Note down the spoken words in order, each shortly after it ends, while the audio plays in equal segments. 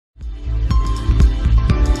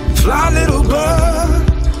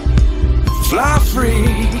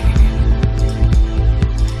free.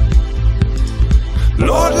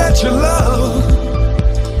 Lord, let your love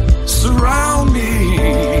surround me.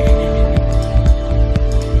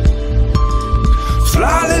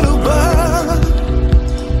 Fly, little bird,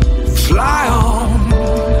 fly on.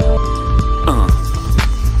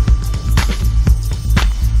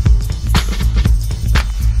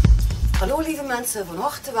 Hallo lieve mensen, van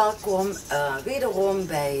harte welkom wederom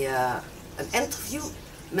bij een interview.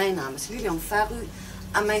 Mijn naam is Lilian Ferru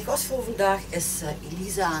en mijn gast voor vandaag is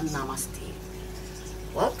Elisa Namaste.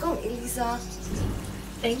 Welcome Elisa.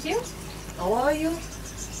 Thank you. How are you?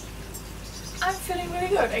 I'm feeling really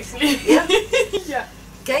good actually. Yeah? Yeah.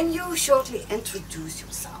 Can you shortly introduce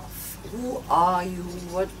yourself? Who are you?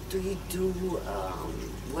 What do you do?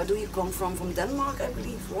 Where do you come from? From Denmark, I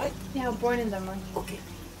believe, right? Yeah, born in Denmark. Okay,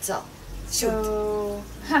 so shoot. So,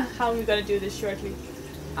 how are we gonna do this shortly?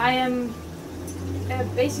 I am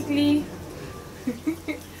basically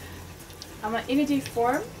I'm an energy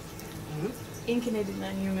form incarnated in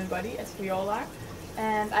a human body, as we all are,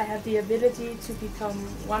 and I have the ability to become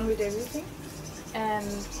one with everything and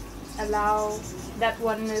allow that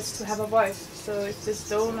oneness to have a voice. So if the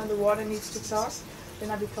stone or the water needs to talk, then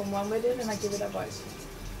I become one with it and I give it a voice.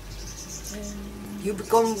 You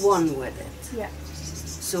become one with it. Yeah.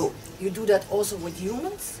 So you do that also with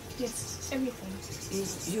humans? Yes, everything.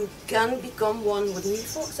 You can become one with me,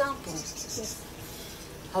 for example. Yes.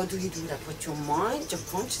 How do you do that? With your mind, your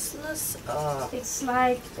consciousness? It's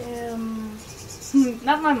like,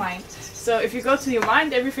 not my mind. So if you go to your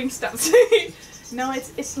mind, everything stops. No,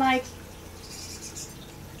 it's like,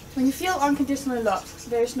 when you feel unconditional love,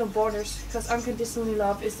 there is no borders, because unconditional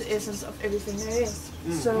love is the essence of everything there is.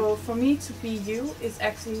 So for me to be you is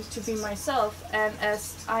actually to be myself, and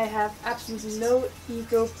as I have absolutely no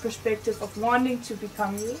ego perspective of wanting to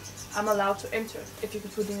become you, I'm allowed to enter, if you can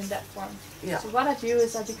put it in that form. Yeah. So what I do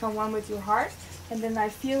is I become one with your heart, and then I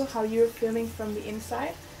feel how you're feeling from the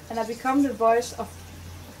inside, and I become the voice of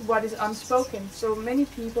what is unspoken. So many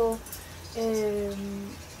people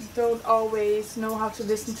don't always know how to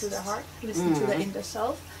listen to their heart, listen to their inner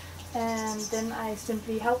self, and then I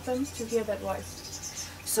simply help them to hear that voice.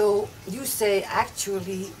 So you say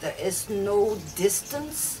actually there is no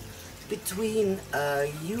distance between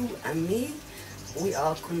you and me. We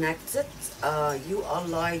are connected. You are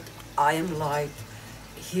light, I am light,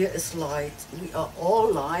 here is light, we are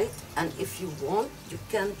all light, and if you want you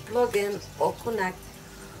can plug in or connect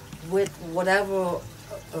with whatever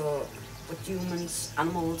with humans,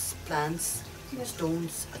 animals, plants,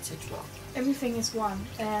 stones, etc. Everything is one,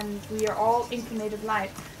 and we are all incarnated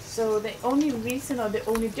light. So the only reason or the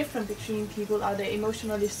only difference between people are the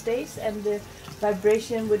emotional states and the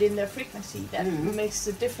vibration within their frequency that makes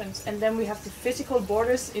the difference. And then we have the physical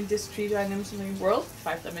borders in this three-dimensional world,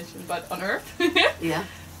 5 dimensions, but on Earth. Yeah.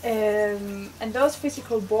 And those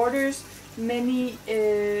physical borders, many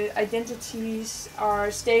identities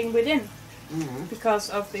are staying within. Because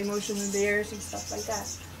of the emotional layers and stuff like that.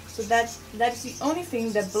 So that's the only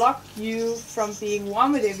thing that blocks you from being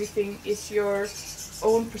one with everything is your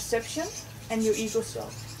own perception and your ego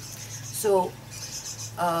self. So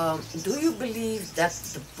do you believe that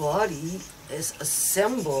the body is a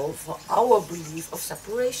symbol for our belief of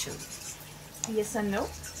separation? Yes and no.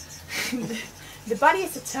 The body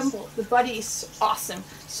is a temple. The body is awesome.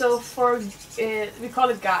 So for we call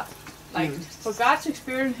it God. Like for God to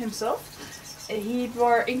experience himself, he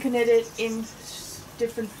were incarnated in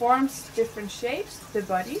different forms, different shapes, the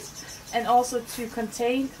bodies, and also to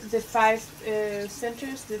contain the 5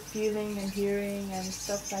 centers, the feeling and hearing and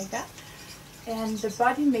stuff like that. And the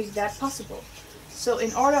body made that possible. So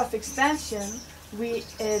in order of expansion, we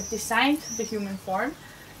designed the human form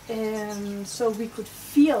so we could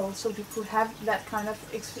feel, so we could have that kind of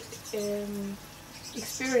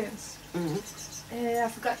experience. I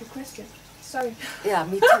forgot your question. Sorry. Yeah,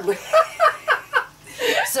 me too.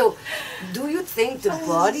 So, do you think the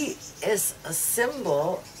body is a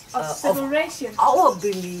symbol of separation? Of our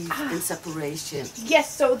belief in separation? Yes,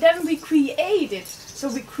 so then we create it. So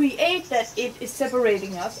we create that it is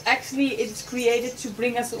separating us. Actually, it's created to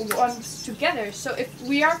bring us once together. So if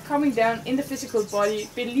we are coming down in the physical body,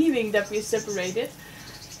 believing that we're separated,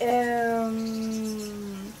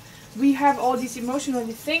 we have all these emotional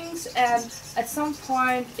things, and at some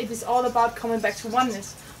point it is all about coming back to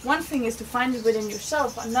oneness. One thing is to find it within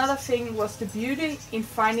yourself, another thing was the beauty in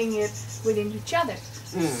finding it within each other.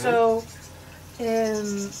 So,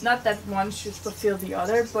 not that one should fulfill the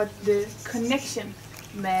other, but the connection,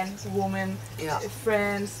 man, woman,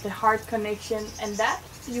 friends, the heart connection, and that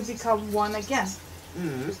you become one again.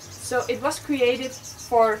 So it was created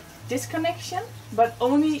for disconnection, but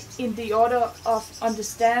only in the order of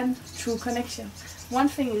understand true connection. One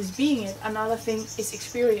thing is being it, another thing is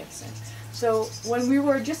experiencing. So when we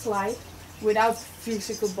were just light, without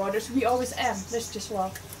physical borders, we always am. There's just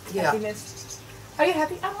love, happiness. Are you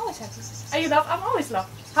happy? I'm always happy. Are you love? I'm always love.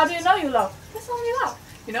 How do you know you love? That's only love,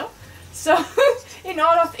 you know? So in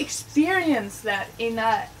order to experience that in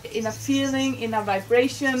a feeling, in a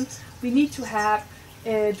vibration, we need to have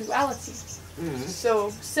duality.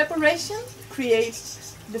 So separation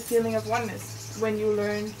creates the feeling of oneness when you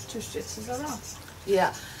learn to switch it around.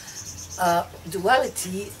 Yeah.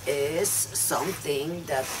 Duality is something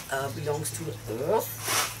that belongs to the earth,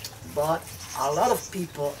 but a lot of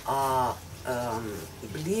people are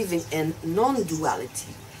believing in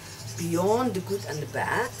non-duality. Beyond the good and the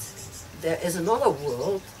bad, there is another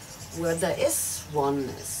world where there is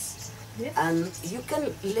oneness. Yes. And you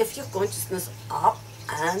can lift your consciousness up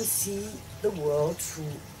and see the world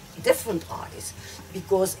through different eyes.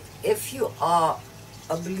 Because if you are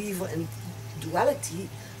a believer in duality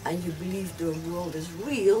and you believe the world is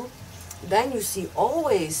real, then you see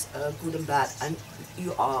always good and bad, and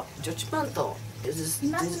you are judgmental.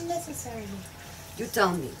 Not necessarily. You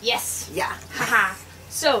tell me. Yes. Yeah. Haha.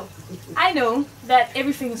 So, I know that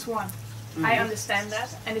everything is one. I understand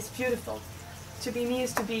that, and it's beautiful. To be me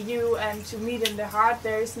is to be you, and to meet in the heart,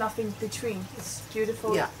 there is nothing between. It's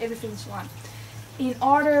beautiful. Yeah. Everything is one. In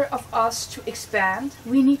order of us to expand,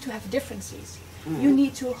 we need to have differences. You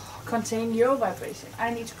need to contain your vibration. I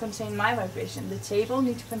need to contain my vibration. The table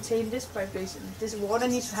needs to contain this vibration. This water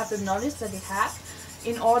needs to have the knowledge that it has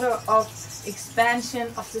in order of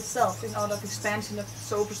expansion of the self, in order of expansion of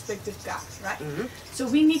soul perspective God, right? So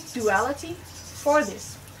we need duality for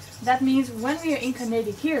this. That means when we are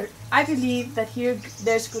incarnated here, I believe that here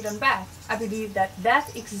there's good and bad. I believe that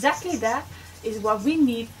exactly that is what we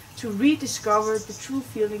need to rediscover the true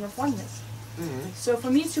feeling of oneness. So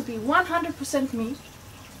for me to be 100% me,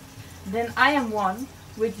 then I am one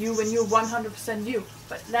with you when you're 100% you.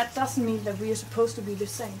 But that doesn't mean that we are supposed to be the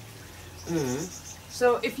same.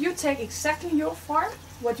 So if you take exactly your form,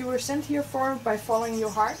 what you were sent here for by following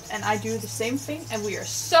your heart, and I do the same thing, and we are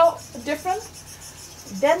so different,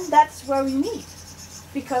 then that's where we meet.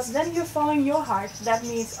 Because then you're following your heart. That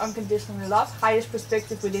means unconditional love, highest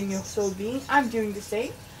perspective within your soul being. I'm doing the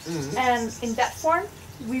same. And in that form,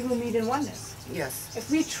 we will meet in oneness. Yes.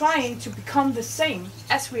 If we're trying to become the same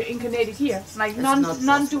as we're incarnated here, like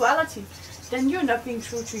non-duality, then you're not being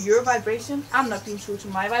true to your vibration, I'm not being true to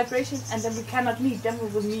my vibration, and then we cannot meet. Then we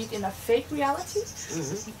will meet in a fake reality,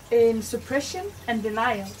 in suppression and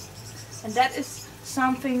denial. And that is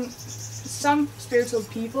something some spiritual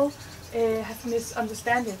people have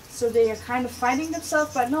misunderstood. So they are kind of fighting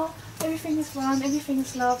themselves, but no, everything is one, everything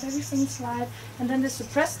is love, everything is light, and then they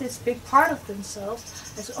suppress this big part of themselves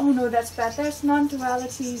as, oh no, that's bad, there's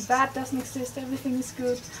non-duality, bad doesn't exist, everything is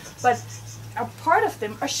good. But a part of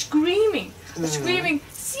them are screaming, see me,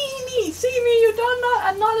 you don't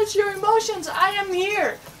not acknowledge your emotions, I am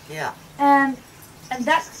here. Yeah. And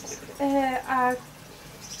that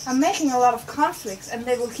are making a lot of conflicts, and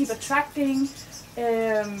they will keep attracting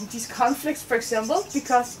these conflicts, for example,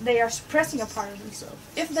 because they are suppressing a part of themselves.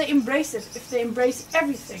 If they embrace it, if they embrace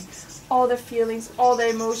everything, all their feelings, all their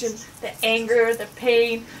emotions, the anger, the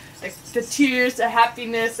pain, the tears, the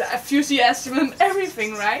happiness, the enthusiasm,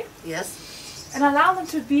 everything, right? Yes. And allow them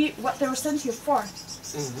to be what they were sent here for.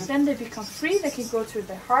 Then they become free, they can go to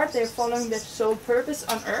their heart, they're following their soul purpose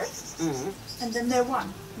on earth, and then they're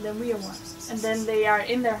one, then we are one. And then they are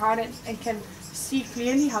in their heart and can see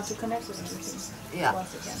clearly how to connect with everything. Yeah.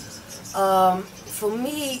 Once again. For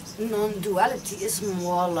me, non-duality is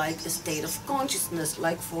more like a state of consciousness.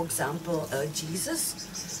 Like, for example, Jesus,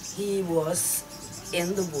 he was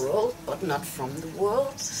in the world, but not from the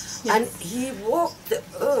world. Yes. And he walked the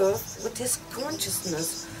earth with his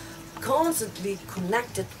consciousness constantly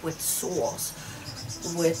connected with Source,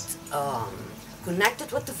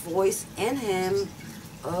 connected with the voice in him,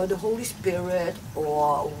 the Holy Spirit,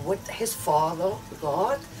 or with his Father,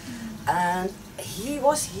 God. And he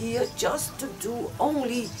was here just to do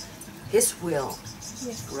only his will,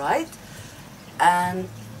 right? And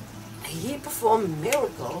he performed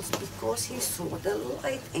miracles because he saw the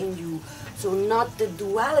light in you. So not the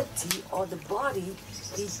duality or the body,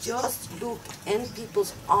 he just looked in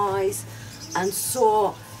people's eyes and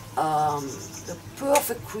saw the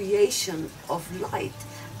perfect creation of light.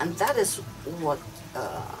 And that is what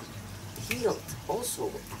healed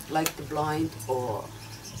also, like the blind or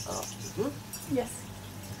Yes.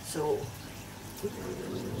 So,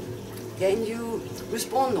 can you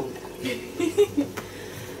respond on that?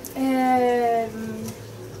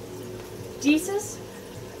 Jesus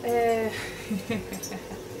Uh,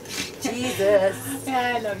 Jesus.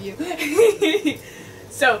 Yeah, I love you.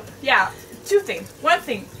 So, yeah, two things. One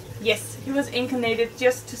thing, yes, he was incarnated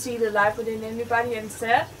just to see the light within everybody and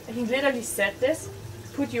said, he literally said this,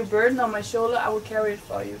 put your burden on my shoulder, I will carry it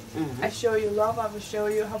for you. I show you love, I will show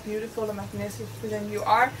you how beautiful and magnificent you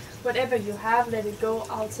are. Whatever you have, let it go,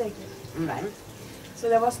 I'll take it. Right? So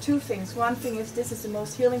there was two things. One thing is this is the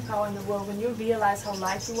most healing power in the world. When you realize how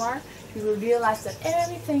light you are, you will realize that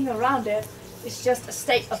everything around it is just a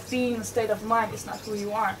state of being, a state of mind. It's not who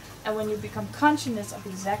you are. And when you become conscious of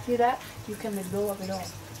exactly that, you can let go of it all.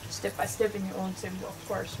 Step by step in your own tempo, of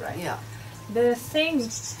course, right? Yeah. The thing,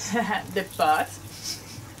 the but,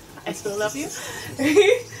 I still love you,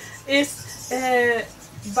 is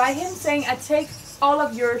by him saying, I take all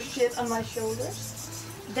of your shit on my shoulders,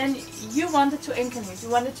 then you wanted to incarnate. You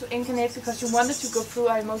wanted to incarnate because you wanted to go through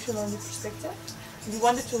our emotional perspective. You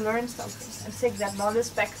wanted to learn something and take that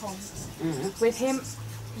knowledge back home. With him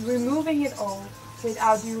removing it all,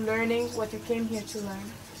 without you learning what you came here to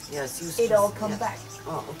learn, yes, it all come back.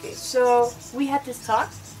 Oh, okay. So we had this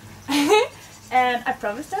talk, and I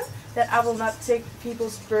promised them that I will not take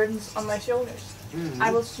people's burdens on my shoulders.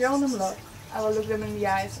 I will show them love. I will look them in the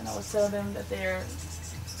eyes and I will tell them that they are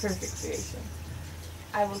perfect creation.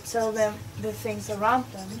 I will tell them the things around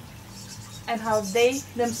them and how they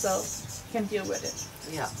themselves can deal with it.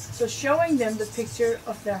 Yeah. So showing them the picture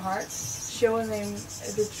of their hearts, showing them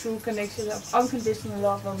the true connection of unconditional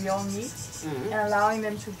love that we all need, and allowing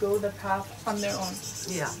them to go the path on their own.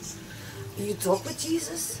 Yeah. Do you talk with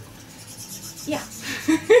Jesus? Yeah.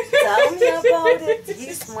 Tell me about it.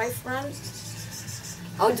 He's my friend.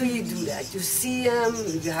 How do you do that? You see him,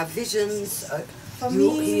 you have visions,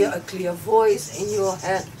 you hear a clear voice in your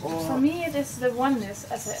head? Or? For me it is the oneness,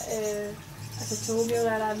 as I told you,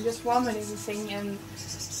 that I'm just one with everything,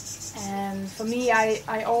 and for me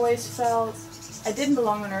I always felt I didn't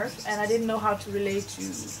belong on earth and I didn't know how to relate to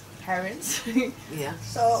parents. Yeah.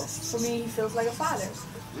 So for me he feels like a father.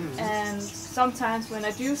 And sometimes when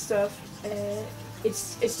I do stuff,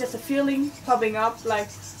 it's just a feeling popping up like,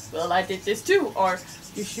 well, I did this too, or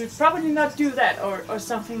you should probably not do that, or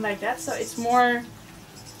something like that. So it's more,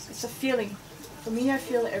 it's a feeling. For me, I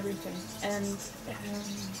feel everything, and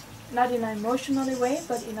not in an emotionally way,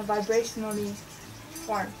 but in a vibrationally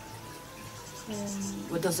form.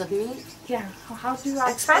 What does that mean? Yeah, how do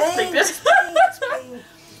I Explain, translate this? explain.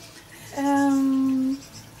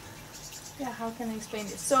 Yeah, how can I explain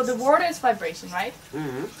this? So the water is vibration, right?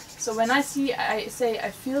 So when I say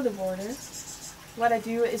I feel the water, what I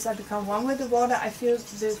do is I become one with the water. I feel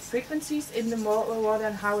the frequencies in the water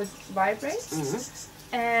and how it vibrates.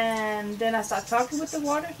 And then I start talking with the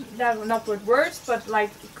water, not with words, but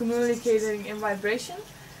like communicating in vibration.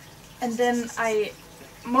 And then I,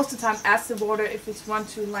 most of the time, ask the water if it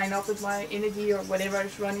wants to line up with my energy or whatever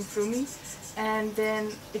is running through me. And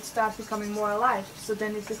then it starts becoming more alive. So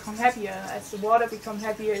then it becomes happier. As the water becomes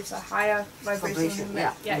happier, it's a higher vibration.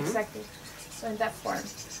 Yeah, exactly. So in that form.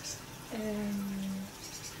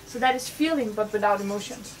 So that is feeling, but without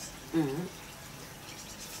emotions.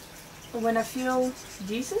 When I feel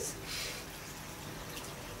Jesus,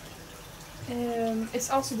 it's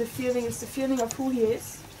also the feeling. It's the feeling of who he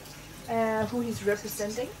is, who he's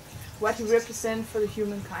representing, what he represents for the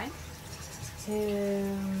humankind.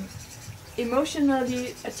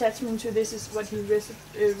 Emotionally, attachment to this is what he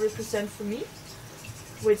represents for me,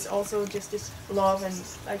 which also just this love and,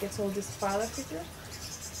 like I told, this father figure.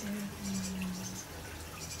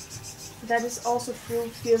 That is also through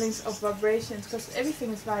feelings of vibrations, because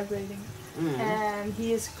everything is vibrating. And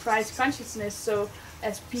he is Christ consciousness, so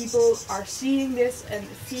as people are seeing this and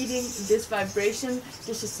feeding this vibration,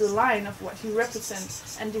 this is the line of what he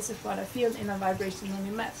represents, and this is what I feel in a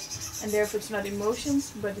vibrationally match. And therefore it's not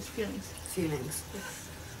emotions, but it's feelings. Feelings. Yes.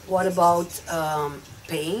 What about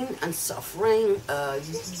pain and suffering?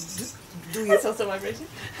 Do you That's also vibration.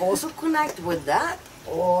 also connect with that,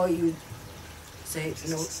 or you say,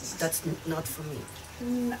 no, that's not for me?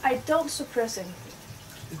 I don't suppress anything.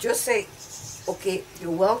 You just say, okay,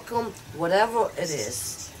 you're welcome, whatever it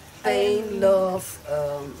is. Pain, love,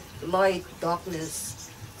 light, darkness.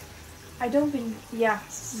 I don't think,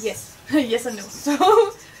 yes. Yes and no.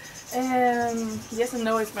 So, yes and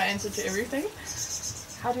no is my answer to everything.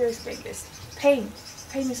 How do you explain this? Pain.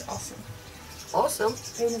 Pain is awesome. Awesome.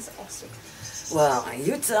 Pain is awesome. Well,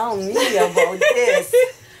 you tell me about this.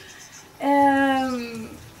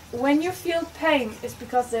 When you feel pain, it's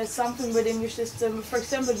because there's something within your system, for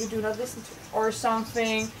example, you do not listen to, or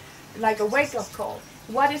something like a wake-up call.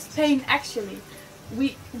 What is pain actually?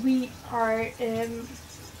 We are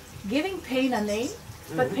giving pain a name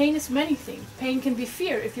But pain is many things. Pain can be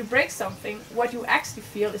fear. If you break something, what you actually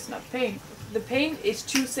feel is not pain. The pain is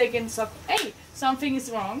 2 seconds of, hey, something is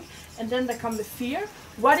wrong. And then there comes the fear.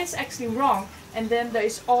 What is actually wrong? And then there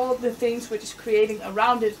is all the things which is creating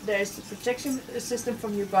around it. There is the protection system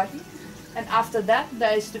from your body. And after that,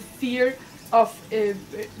 there is the fear of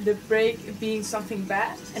the break being something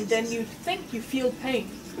bad. And then you think you feel pain.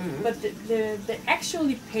 But the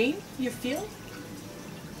actually pain you feel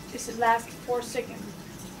is it lasts 4 seconds.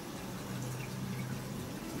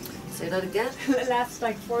 Say that again? It lasts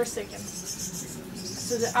like 4 seconds.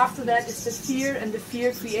 So after that is the fear, and the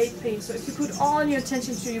fear creates pain. So if you put all your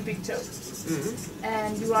attention to your big toe,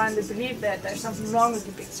 and you are in the belief that there's something wrong with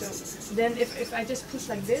your big toe, then if I just push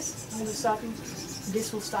like this, all of a sudden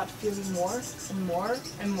this will start feeling more and more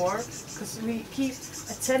and more, because we keep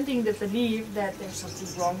attending the belief that there's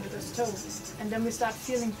something wrong with this toe, and then we start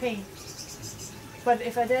feeling pain. But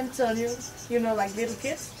if I then tell you, you know, like little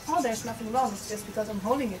kids, oh, there's nothing wrong, it's just because I'm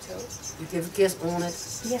holding your toe. You give a kiss on it.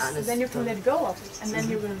 Yes, and then you can let go of it. And then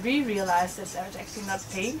you will realize that there's actually not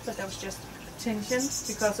pain, but there was just tension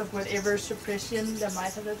because of whatever suppression that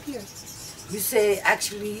might have appeared. You say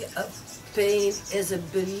actually pain is a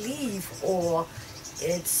belief, or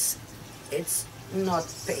it's not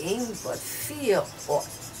pain but fear, or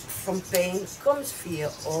from pain comes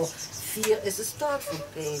fear, or fear is a start from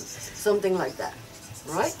pain, something like that,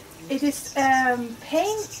 right? It is,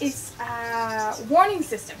 pain is a warning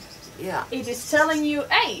system. Yeah. It is telling you,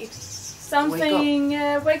 hey, something,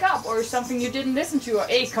 wake up, or something you didn't listen to, or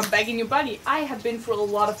hey, come back in your body. I have been through a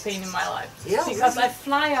lot of pain in my life. Yeah, because really? I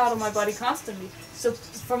fly out of my body constantly. So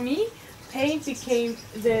for me, pain became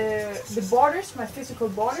the borders, my physical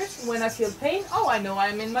borders. When I feel pain, oh, I know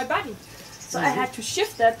I'm in my body. So I had to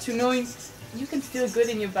shift that to knowing you can feel good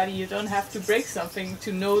in your body. You don't have to break something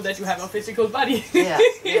to know that you have a physical body. Yeah,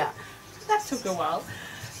 yeah. That took a while.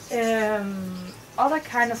 Other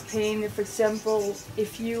kind of pain, for example,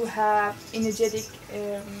 if you have energetic,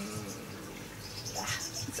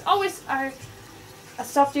 it's always a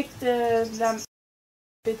subject that I'm a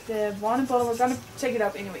bit vulnerable. We're gonna take it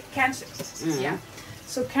up anyway. Cancer. Yeah.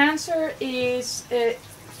 So cancer is,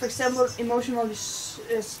 for example, emotionally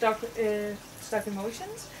stuck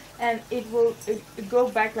emotions, and it will go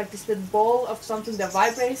back like this little ball of something that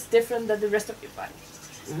vibrates different than the rest of your body.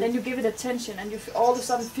 Then you give it attention, and you all of a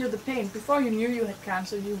sudden feel the pain. Before you knew you had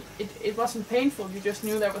cancer, it wasn't painful. You just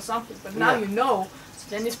knew there was something. But now you know, so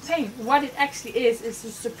then it's pain. What it actually is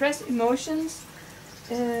to suppress emotions.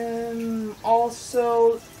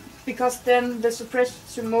 Also, because then the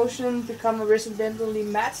suppressed emotion become horizontally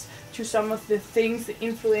matched to some of the things, the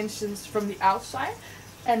influences from the outside,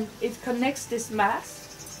 and it connects this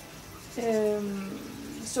mass.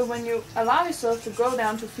 So when you allow yourself to go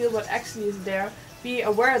down to feel what actually is there, be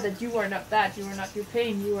aware that you are not that, you are not your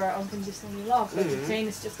pain, you are unconditionally loved, but your pain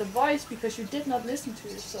is just a voice because you did not listen to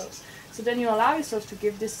yourself. So then you allow yourself to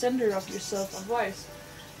give this center of yourself a voice.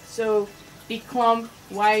 So be calm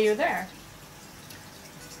while you're there.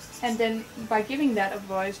 And then by giving that a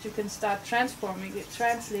voice, you can start transforming it,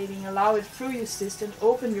 translating, allow it through your system,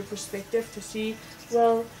 open your perspective to see,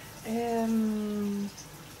 well, I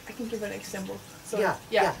can give an example. So,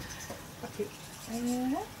 yeah. Okay.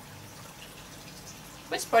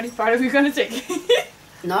 Which body part are we going to take?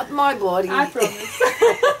 Not my body. I promise.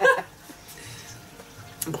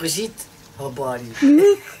 Brigitte, her body.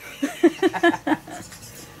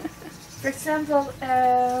 For example,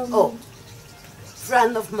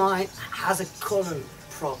 friend of mine has a colon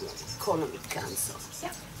problem, colon cancer.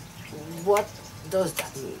 Yeah. What does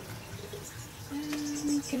that mean?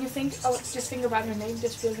 Can you think? Oh, just think about her name.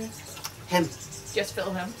 Just feel her. Him. Just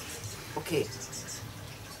feel him. Okay.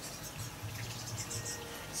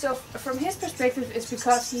 So from his perspective, it's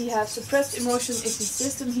because he has suppressed emotion in his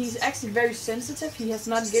system. He's actually very sensitive. He has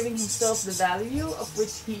not given himself the value of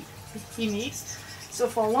which he needs. So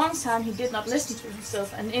for a long time, he did not listen to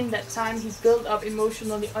himself, and in that time, he built up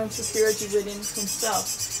emotionally insecurity within himself.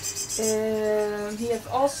 He has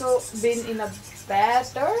also been in a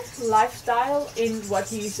better lifestyle in what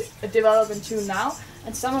he's developing to now,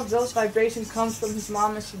 and some of those vibrations come from his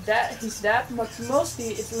mom and his dad, but mostly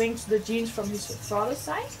it's linked to the genes from his father's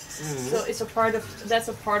side. So it's that's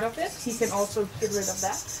a part of it. He can also get rid of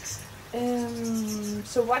that.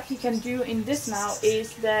 So what he can do in this now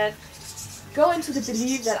is that go into the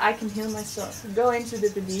belief that I can heal myself. Go into the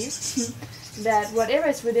belief that whatever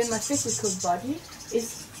is within my physical body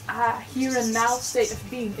is a here and now state of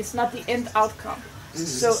being. It's not the end outcome.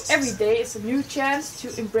 So every day is a new chance to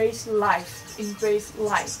embrace life,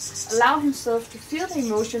 Allow himself to feel the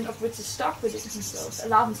emotion of which is stuck within himself.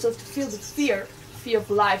 Allow himself to feel the fear fear of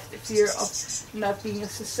life, the fear of not being a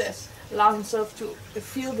success. Allow himself to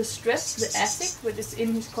feel the stress, the acid, which is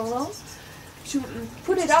in his colon, to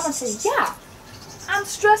put it up and say, yeah, I'm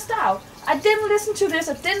stressed out. I didn't listen to this,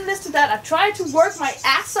 I didn't listen to that, I tried to work my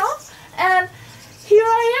ass off, and here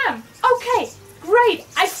I am. Okay, great,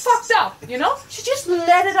 I fucked up, you know? So just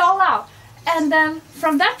let it all out. And then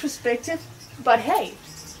from that perspective, but hey,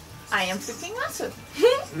 I am freaking awesome.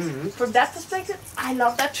 From that perspective, I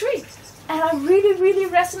love that tree. And I really, really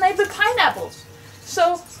resonate with pineapples.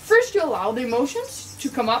 So first you allow the emotions to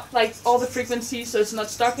come up, like all the frequencies, so it's not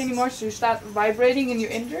stuck anymore, so you start vibrating in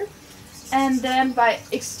your inner. And then by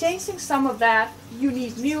exchanging some of that, you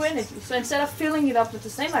need new energy. So instead of filling it up with the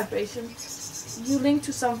same vibration, you link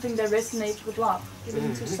to something that resonates with love. You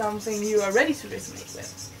link to something you are ready to resonate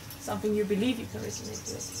with. Something you believe you can resonate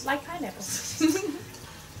with. Like pineapples.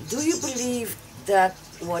 Do you believe that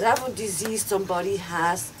whatever disease somebody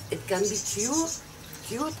has, it can be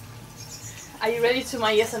cured? Are you ready to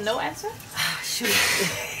my yes and no answer? Shoot.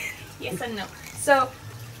 Yes and no. So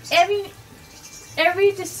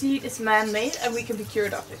every disease is man-made and we can be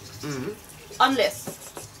cured of it.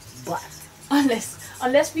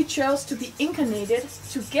 Unless we chose to be incarnated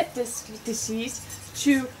to get this disease,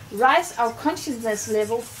 to rise our consciousness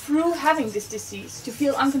level through having this disease, to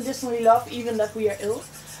feel unconditionally love even that we are ill,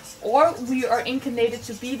 or we are incarnated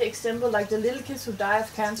to be the example, like the little kids who die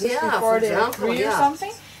of cancer before they're 3 or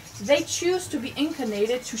something. They choose to be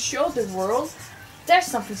incarnated to show the world there's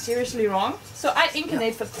something seriously wrong. So I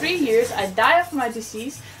incarnate for 3 years, I die of my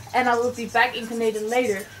disease, and I will be back incarnated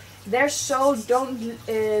later. Their soul don't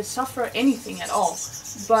suffer anything at all.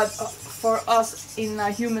 But for us in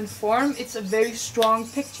a human form, it's a very strong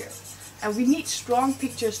picture. And we need strong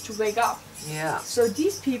pictures to wake up. Yeah. So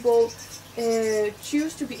these people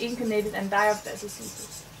choose to be incarnated and die of their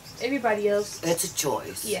diseases. Everybody else... It's a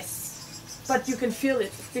choice. Yes. But you can feel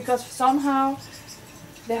it, because somehow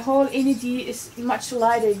their whole energy is much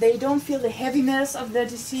lighter. They don't feel the heaviness of their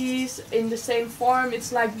disease in the same form.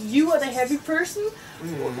 It's like you are the heavy person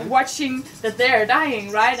watching that they're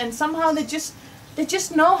dying, right? And somehow they just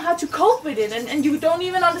know how to cope with it, and you don't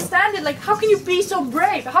even understand it. Like, how can you be so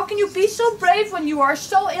brave? How can you be so brave when you are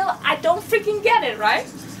so ill? I don't freaking get it, right?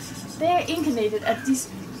 They're incarnated as this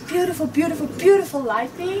beautiful, beautiful, beautiful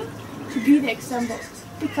light being to be the example.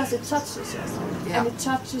 Because it touches us, and it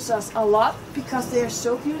touches us a lot because they are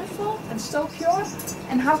so beautiful and so pure.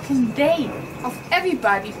 And how can they, of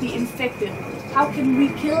everybody, be infected? How can we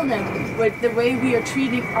kill them with the way we are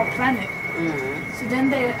treating our planet? So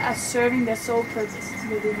then they are serving their soul purpose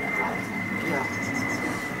within that lifetime.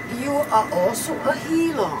 Yeah. You are also a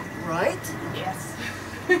healer, right? Yes.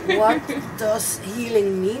 What does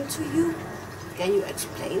healing mean to you? Can you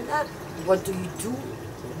explain that? What do you do?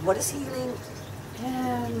 What is healing?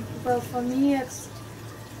 Well, for me, it's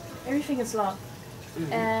everything is love,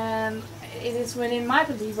 and it is within my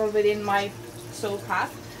belief or within my soul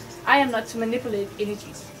path. I am not to manipulate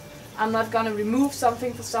energies. I'm not gonna remove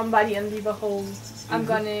something for somebody and leave a hole. I'm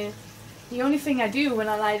gonna. The only thing I do when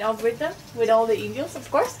I light up with them, with all the angels, of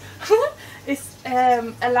course, is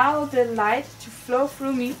allow the light to flow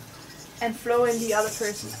through me and flow in the other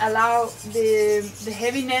person. Allow the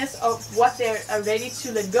heaviness of what they're ready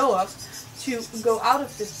to let go of to go out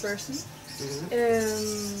of this person,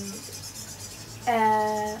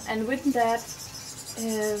 and with that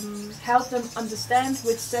help them understand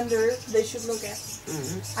which sender they should look at.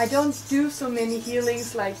 I don't do so many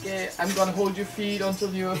healings like I'm gonna hold your feet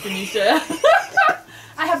until you finish.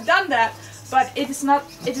 I have done that, but it is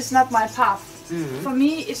not my path. For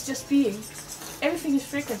me, it's just being. Everything is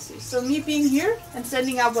frequency. So me being here and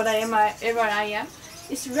sending out what I am, ever I am,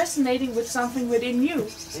 is resonating with something within you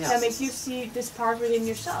that makes you see this part within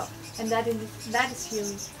yourself, and that is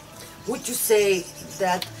healing. Would you say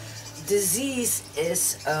that disease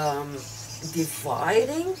is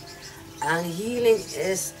dividing and healing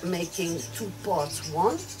is making two parts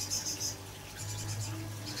one?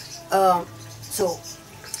 So,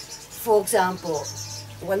 for example,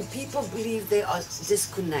 when people believe they are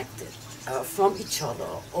disconnected from each other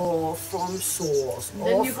or from source,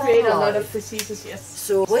 then or you from create life. a lot of diseases. Yes.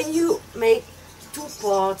 So when you make two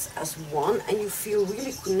parts as one and you feel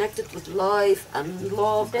really connected with life and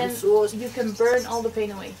love Then and source, you can burn all the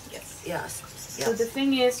pain away. Yes. yes. So the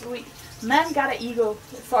thing is, man got an ego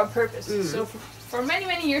for a purpose. So for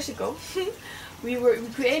many years ago, we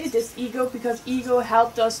created this ego because ego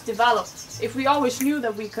helped us develop. If we always knew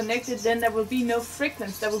that we connected, then there would be no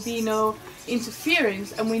frequency, there would be no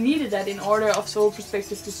interference, and we needed that in order of soul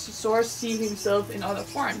perspective to source see himself in other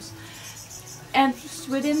forms. And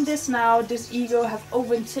within this now, this ego have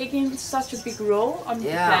overtaken such a big role on the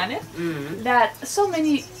planet that so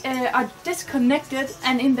many are disconnected,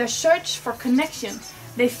 and in their search for connection,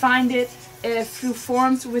 they find it through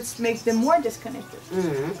forms which make them more disconnected.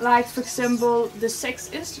 Like, for example, the sex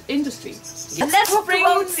industry. Let's talk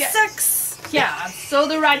about sex! Yeah, so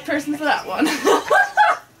the right person for that one.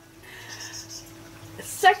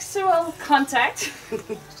 Sexual contact.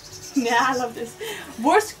 Yeah, I love this.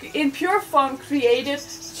 Was in pure form created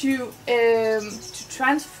to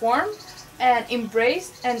transform and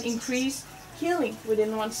embrace and increase healing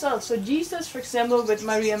within oneself. So Jesus, for example, with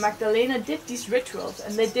Maria Magdalena, did these rituals,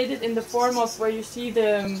 and they did it in the form of where you see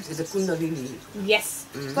the Kundalini. Yes,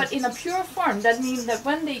 but in a pure form. That means that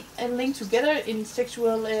when they link together in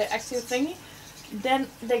sexual active thingy, then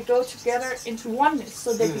they go together into oneness.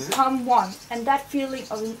 So they become one, and that feeling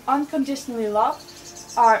of unconditionally love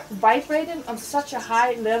are vibrated on such a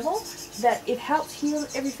high level that it helps heal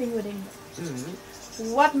everything within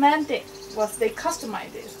them. What man did was they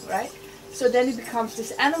customized it, right? So then it becomes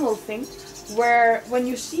this animal thing, where when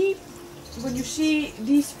you see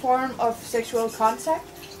these form of sexual contact,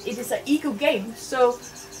 it is an ego game. So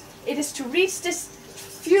it is to reach this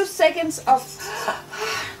few seconds of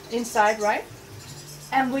inside, right?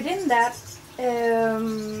 And within that,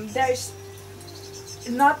 there is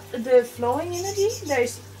not the flowing energy, there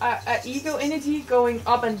is a ego energy going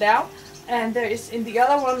up and down, and there is in the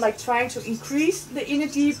other one like trying to increase the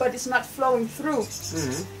energy, but it's not flowing through.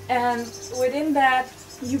 And within that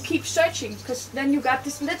you keep searching, because then you got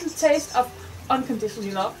this little taste of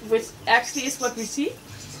unconditional love, which actually is what we see,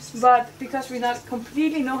 but because we not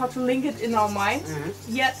completely know how to link it in our mind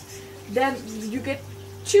yet, then you get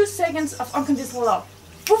 2 seconds of unconditional love,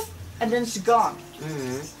 poof, and then it's gone.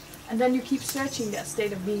 And then you keep searching that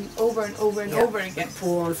state of being over and over and over again.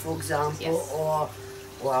 Porn, for example, or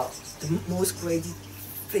well, the most crazy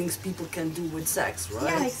things people can do with sex, right?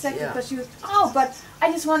 Yeah, exactly. Because but I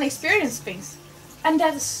just want to experience things, and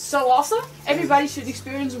that is so awesome. Everybody should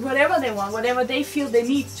experience whatever they want, whatever they feel they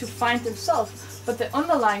need to find themselves. But the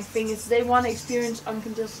underlying thing is they want to experience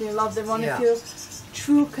unconditional love. They want to feel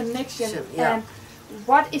true connection, and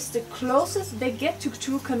what is the closest they get to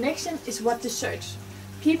true connection is what they search.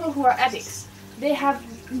 People who are addicts, they have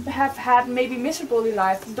had maybe miserable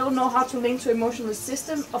life, don't know how to link to emotional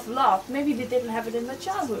system of love. Maybe they didn't have it in their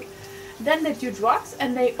childhood. Then they do drugs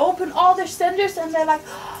and they open all their centers and they're like,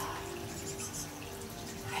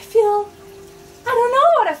 I don't know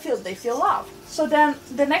what I feel. They feel love. So then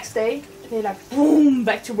the next day they like boom,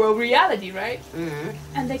 back to world reality, right?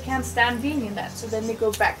 And they can't stand being in that. So then they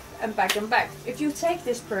go back and back and back. If you take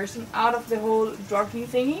this person out of the whole druggy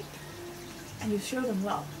thingy, and you show them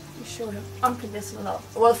love, you show them unconditional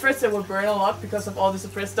love. Well, first they will burn a lot because of all the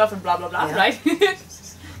suppressed stuff and blah blah blah, right?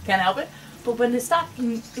 Can't help it. But when they start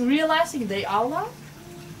realizing they are love,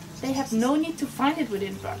 they have no need to find it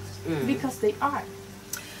within drugs, because they are.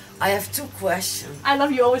 I have 2 questions. I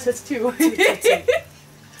love you always has 2.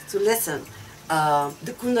 So listen,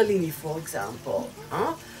 the Kundalini, for example,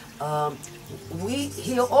 we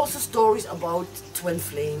hear also stories about twin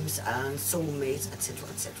flames and soulmates, etc.,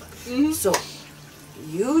 etc. So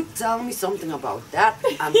you tell me something about that,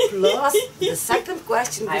 and plus the second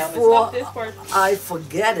question before I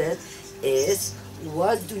forget it is,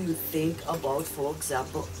 what do you think about, for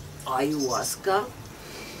example, ayahuasca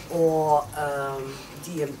or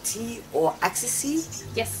DMT or ecstasy?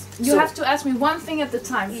 Yes, you have to ask me one thing at a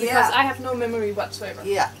time, because I have no memory whatsoever.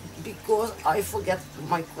 Yeah, because I forget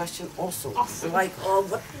my question also. Awesome. Like,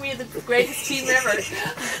 but we're the greatest team ever.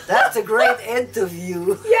 That's a great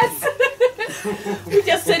interview. Yes. We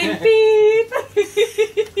just said it beep.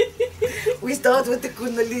 We start with the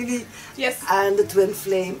Kundalini and the twin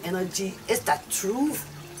flame energy. Is that true?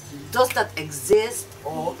 Does that exist,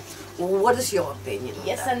 or what is your opinion on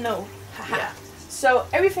that? And no. So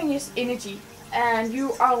everything is energy, and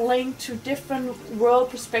you are linked to different world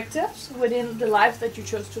perspectives within the life that you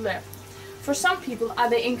chose to live. For some people, are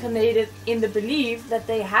they incarnated in the belief that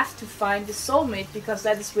they have to find the soulmate because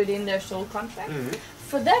that is within their soul contract?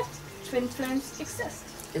 For that, twin flames exist.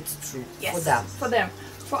 It's true. Yes, for them. For them.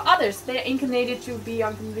 For others, they are incarnated to be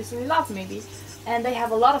unconditionally loved, maybe, and they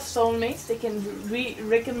have a lot of soulmates. They can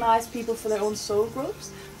recognize people for their own soul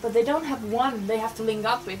groups. But they don't have one they have to link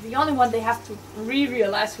up with. The only one they have to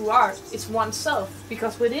realize who are is oneself.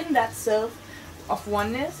 Because within that self of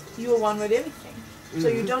oneness, you are one with everything. So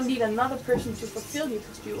you don't need another person to fulfill you,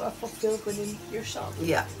 because you are fulfilled within yourself.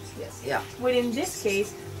 Yeah. Yes. Yeah. Within this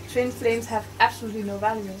case, twin flames have absolutely no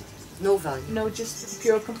value. No value. No, just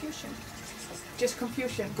pure confusion. just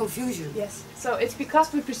confusion. Confusion. Yes. So it's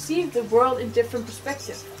because we perceive the world in different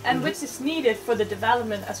perspectives, and which is needed for the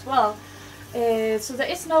development as well. So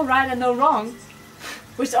there is no right and no wrong,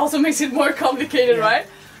 which also makes it more complicated, right?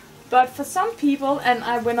 But for some people,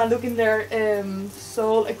 and when I look in their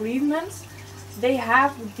soul agreements, they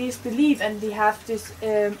have this belief and they have this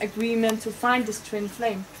agreement to find this twin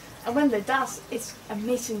flame. And when they does, it's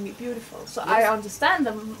amazingly beautiful. So I understand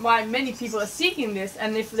why many people are seeking this,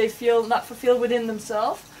 and if they feel not fulfilled within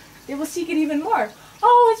themselves, they will seek it even more.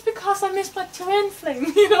 Oh, it's because I missed my twin flame,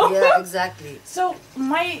 you know? Yeah, exactly. So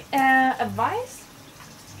my advice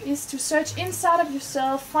is to search inside of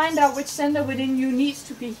yourself, find out which center within you needs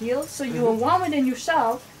to be healed, so you are one within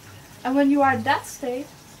yourself. And when you are in that state,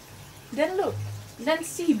 then look, then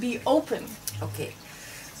see, be open. Okay.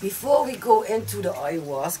 Before we go into the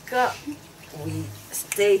ayahuasca, we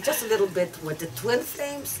stay just a little bit with the twin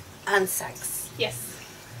flames and sex. Yes.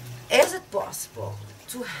 Is it possible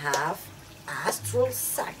to have astral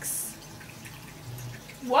sex?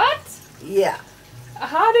 What? Yeah.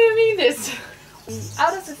 How do you mean this?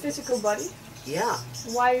 Out of the physical body? Yeah.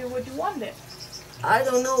 Why would you want it? I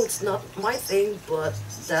don't know, it's not my thing, but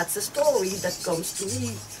that's a story that comes to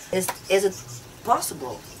me. Is it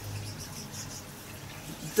possible?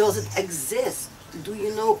 Does it exist? Do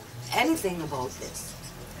you know anything about this?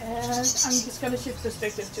 And I'm just gonna shift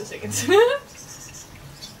perspective 2 seconds.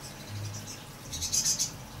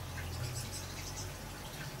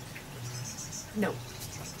 No.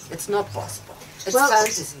 It's not possible. It's Well,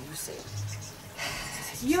 fantasy, you say.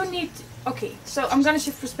 You need... Okay, so I'm gonna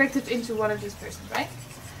shift perspective into one of these persons, right?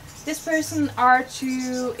 This person are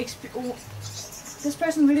to... This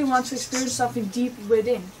person really wants to experience something deep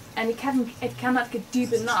within. And it cannot get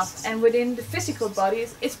deep enough. And within the physical body,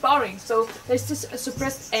 it's boring. So there's this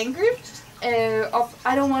suppressed anger of,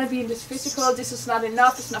 I don't want to be in this physical, this is not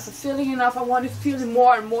enough, it's not fulfilling enough, I want to feel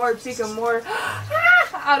more and more, bigger, more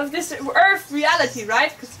out of this earth reality,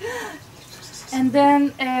 right? And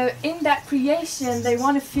then in that creation, they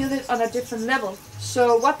want to feel it on a different level.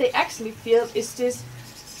 So what they actually feel is this,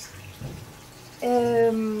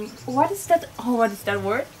 what is that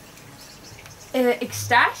word?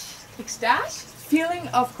 Ecstasy, feeling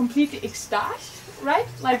of complete ecstasy, right?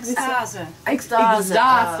 Like Ecstasy.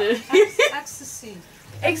 Ecstasy. Ecstasy.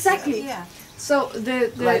 Exactly. Yeah. So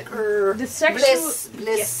the sexual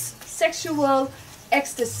bliss. Yes, sexual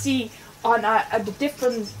ecstasy on a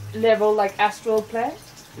different level, like astral plane.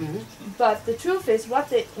 But the truth is, what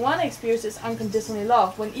they want to experience is unconditional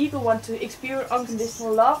love. When ego wants to experience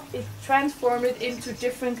unconditional love, it transforms it into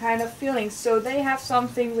different kind of feelings. So they have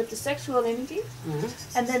something with the sexual energy,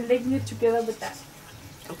 and then link it together with that.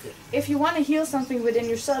 Okay. If you want to heal something within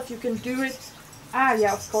yourself, you can do it.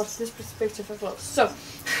 Yeah, of course, this perspective as well. So,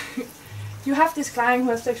 you have this client who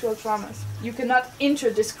has sexual traumas. You cannot enter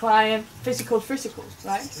this client physical,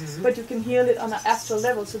 right? But you can heal it on an astral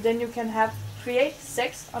level. So then you can create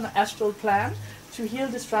sex on an astral plan to heal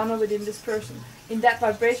this trauma within this person. In that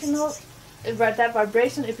vibration,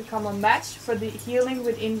 it becomes a match for the healing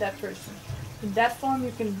within that person. In that form,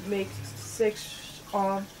 you can make sex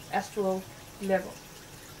on astral level.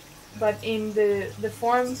 But in the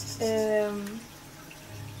form,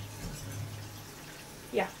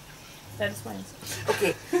 yeah, that is my answer.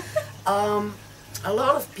 Okay. A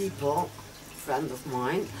lot of people, friend of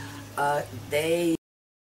mine, they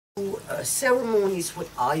do ceremonies with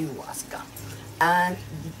ayahuasca, and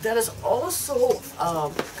that is also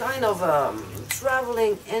kind of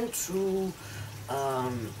traveling into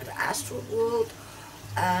the astral world,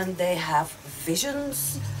 and they have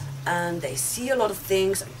visions, and they see a lot of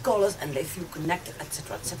things and colors, and they feel connected,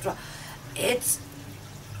 etc., etc.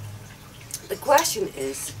 The question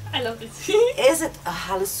is, I love it. is it a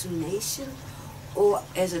hallucination, or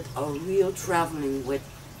is it a real traveling with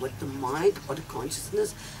the mind or the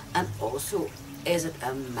consciousness? And also, is it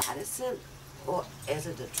a medicine, or is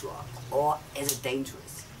it a drug, or is it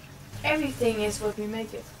dangerous? Everything is what we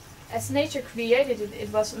make it. As nature created it,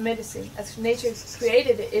 it was medicine. As nature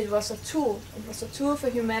created it, it was a tool. It was a tool for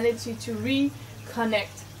humanity to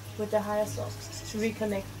reconnect with the higher self, to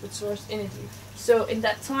reconnect with source energy. So in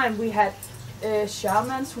that time we had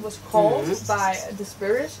shamans who was called by the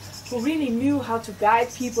spirits, who really knew how to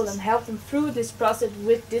guide people and help them through this process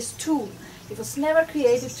with this tool. It was never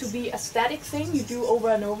created to be a static thing you do over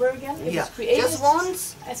and over again. It was created just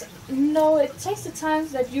once? No, it takes the time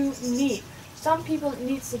that you need. Some people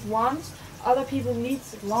need it once, other people need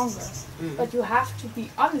it longer. But you have to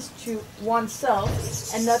be honest to oneself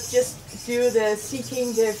and not just do the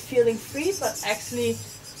seeking the feeling free, but actually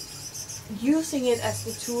using it as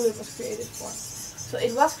the tool it was created for. So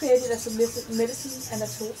it was created as a medicine and a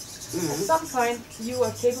tool. At some point, you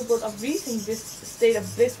are capable of reaching this state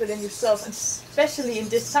of bliss within yourself, and especially in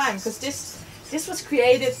this time, because this was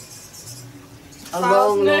created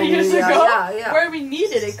thousands of years ago, where we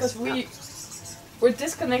needed it, because we were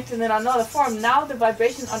disconnected in another form. Now the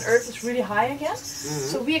vibration on Earth is really high again,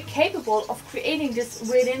 so we are capable of creating this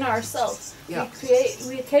within ourselves. We are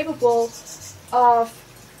capable of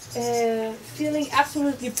feeling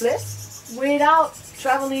absolutely bliss without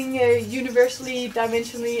traveling universally,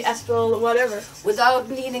 dimensionally, astral, whatever. Without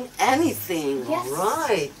needing anything, yes.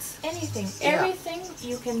 Right. Anything. Everything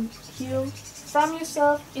you can heal from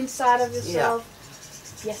yourself, inside of yourself.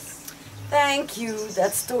 Yes. Thank you.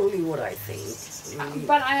 That's totally what I think. Really.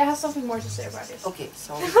 But I have something more to say about this. Okay,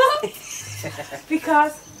 sorry.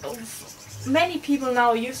 Because many people now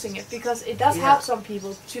are using it, because it does help some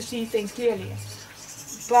people to see things clearly.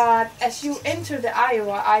 But as you enter the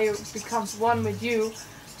Ayu becomes one with you.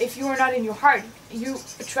 If you are not in your heart, you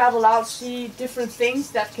travel out, see different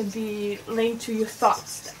things that can be linked to your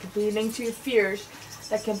thoughts, that can be linked to your fears,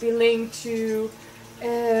 that can be linked to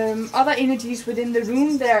other energies within the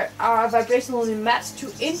room that are vibrationally matched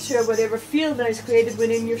to enter whatever field that is created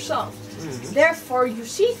within yourself. Therefore, you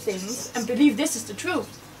see things and believe this is the truth.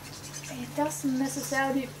 It doesn't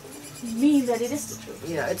necessarily mean that it is the truth.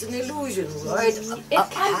 Yeah, it's an illusion, right? It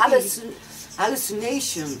can be.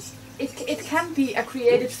 Hallucination. It can be a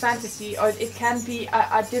created fantasy, or it can be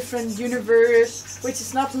a different universe which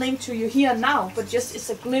is not linked to you here and now, but just it's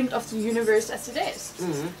a glimpse of the universe as it is.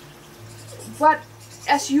 But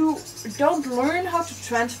as you don't learn how to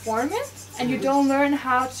transform it, and you don't learn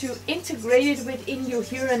how to integrate it within your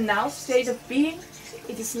here and now state of being,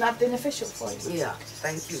 it is not beneficial for you. Yeah,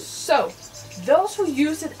 thank you. So, those who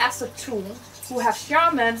use it as a tool, who have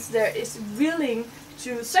shamans that is willing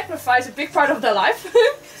to sacrifice a big part of their life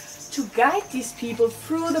to guide these people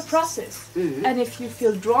through the process. And if you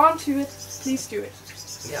feel drawn to it, please do it.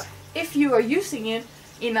 Yeah. If you are using it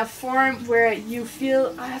in a form where you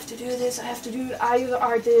feel, I have to do this, I have to do it, I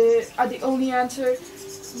are the only answer,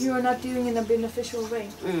 you are not doing it in a beneficial way,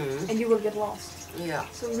 and you will get lost. Yeah.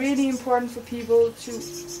 So really important for people to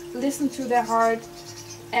listen to their heart,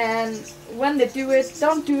 and when they do it,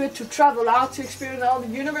 don't do it to travel out to experience all the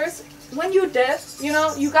universe. When you're dead, you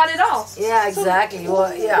know, you got it all. Yeah, exactly. So,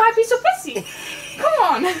 well, yeah. why be so busy? Come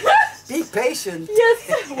on. Be patient.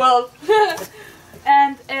 Yes. Well.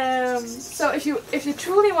 And so if you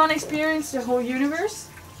truly want to experience the whole universe,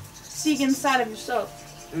 seek inside of yourself.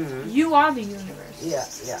 You are the universe. Yeah,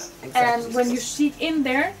 yeah, exactly. And when you seek in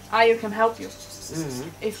there, Ayu can help you.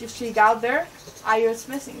 If you seek out there, Ayu is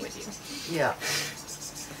messing with you. Yeah.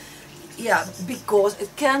 Yeah, because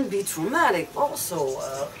it can be traumatic also.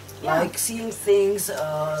 Like seeing things,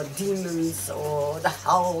 demons, or the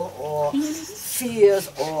hell, or fears,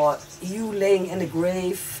 or you laying in a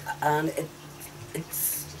grave and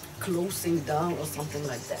it's closing down or something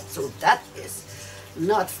like that. So that is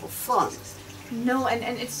not for fun. No, and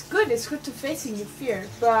it's good to facing your fear,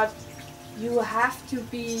 but you have to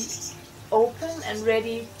be open and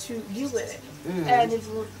ready to deal with it. And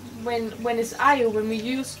when it's Ayu, when we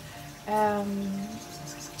use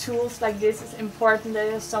tools like this, it's important that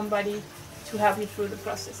there's somebody to help you through the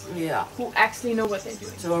process. Yeah. Who actually know what they're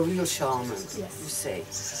doing. So a real shaman, you say.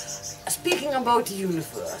 Speaking about the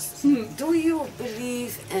universe, do you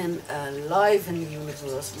believe in life in the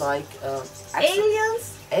universe, like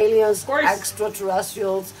aliens? Aliens,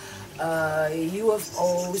 extraterrestrials,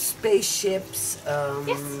 UFOs, spaceships?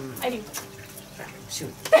 Yes, I do.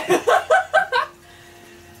 Shoot.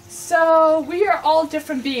 So we are all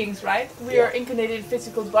different beings, right? We are incarnated in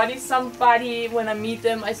physical bodies. Somebody, when I meet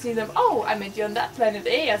them, I see them, oh, I met you on that planet,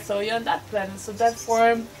 hey, I saw you on that planet. So that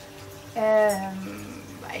form,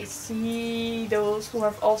 I see those who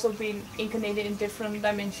have also been incarnated in different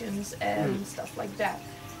dimensions and stuff like that.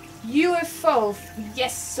 UFO,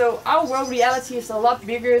 yes, so our world reality is a lot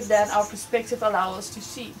bigger than our perspective allows us to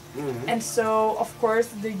see. And so, of course,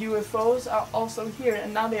 the UFOs are also here,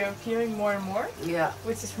 and now they are appearing more and more,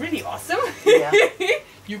 which is really awesome. Yeah.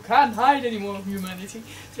 You can't hide anymore from humanity,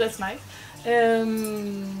 so that's nice.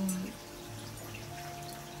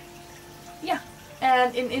 Yeah,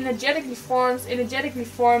 and in energetically forms,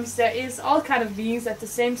 there is all kind of beings at the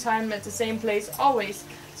same time, at the same place, always.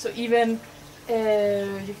 So even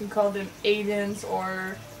you can call them aliens,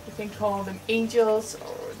 or you can call them angels,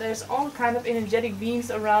 or there's all kind of energetic beings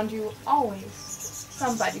around you always.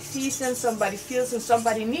 Somebody sees them, somebody feels them,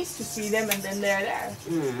 somebody needs to see them, and then they're there.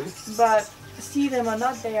 But see them or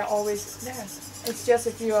not, they are always there. It's just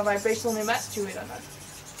if you are vibrationally matched to it or not.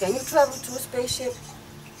 Can you travel to a spaceship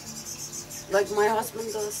like my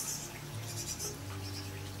husband does?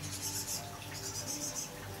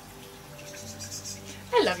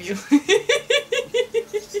 I love you.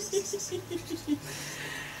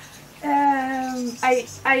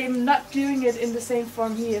 I am not doing it in the same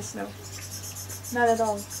form he is. No, not at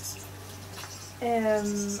all.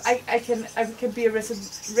 I can be a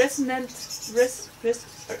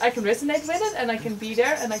I can resonate with it, and I can be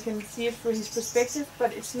there, and I can see it from his perspective.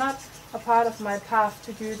 But it's not a part of my path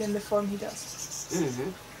to do it in the form he does.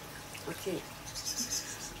 Mm-hmm. Okay.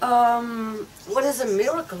 What is a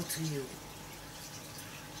miracle to you?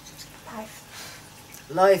 Life.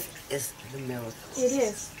 Life is the miracle. It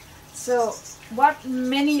is. So what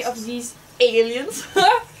many of these aliens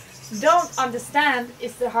don't understand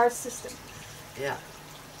is the heart system. Yeah.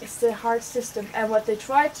 It's the heart system, and what they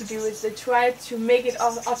try to do is they try to make it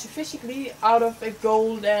artificially out of a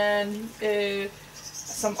gold and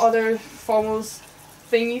some other formulas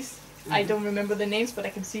thingies. Mm-hmm. I don't remember the names, but I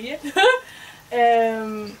can see it.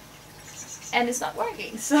 And it's not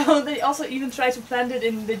working. So they also even try to plant it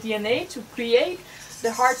in the DNA to create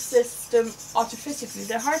the heart system artificially.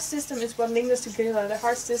 The heart system is what links us together. The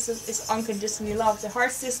heart system is unconditionally love. The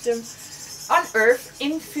heart system on Earth,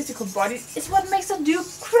 in physical bodies, is what makes them do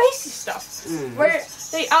crazy stuff. Mm. Where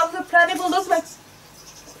they out of the planet will look like,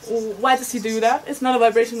 why does he do that? It's not a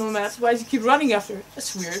vibrational match. Why does he keep running after it?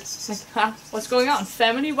 That's weird. Like, what's going on?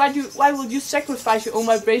 Family? Why would you sacrifice your own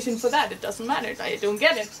vibration for that? It doesn't matter. I don't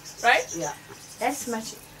get it. Right? Yeah. That's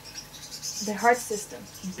magic. The heart system.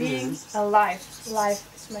 Being alive. Life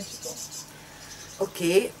is magical.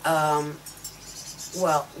 Okay.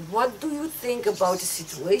 Well, what do you think about the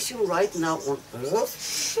situation right now on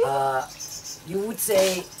Earth? You would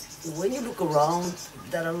say, when you look around,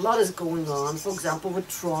 that a lot is going on. For example, with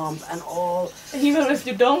Trump and all. Even if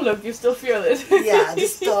you don't look, you still feel it. Yeah, the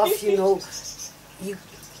stuff, you know.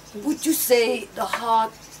 Would you say the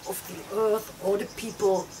heart of the Earth or the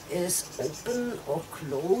people is open or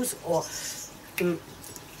closed, or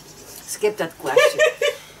skip that question?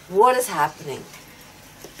 What is happening?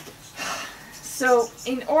 So,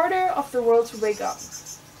 in order of the world to wake up,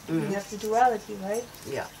 we have the duality, right?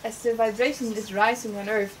 Yeah. As the vibration is rising on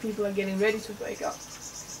Earth, people are getting ready to wake up.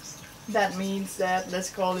 That means that, let's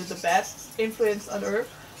call it the bad influence on Earth,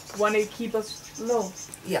 want to keep us low.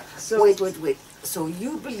 Yeah. So wait. So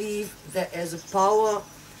you believe there is a power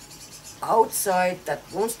outside that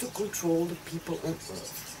wants to control the people on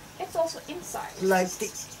Earth? It's also inside. Like the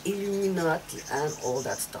Illuminati and all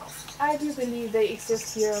that stuff. I do believe they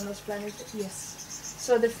exist here on this planet, yes.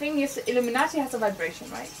 So the thing is, the Illuminati has a vibration,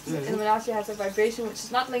 right? Mm-hmm. The Illuminati has a vibration which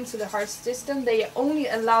is not linked to the heart system. They are only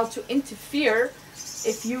allowed to interfere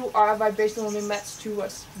if you are vibrationally matched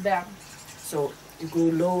towards them. So you go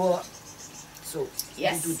lower, so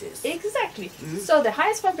yes, you do this. Exactly. Mm-hmm. So the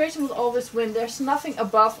highest vibration will always win. There's nothing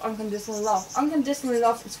above unconditional love. Unconditional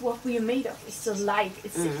love is what we are made of. It's the light.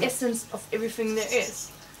 It's the essence of everything there is.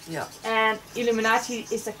 Yeah. And Illuminati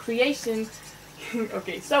is a creation.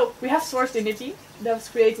 Okay, so we have source energy that was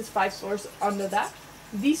created 5 sources under that.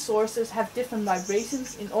 These sources have different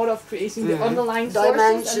vibrations in order of creating the underlying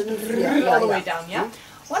dimensions and all the way down. Yeah.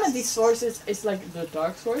 One of these sources is like the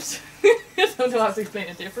dark source. I don't know how to explain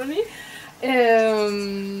it differently.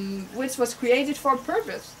 Which was created for a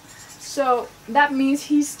purpose. So that means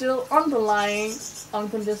he's still underlying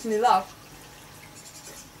unconditionally love.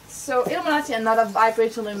 So Illuminati are not a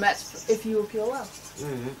vibrational match if you appeal love.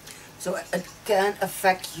 So it can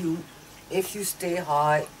affect you if you stay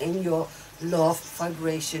high in your love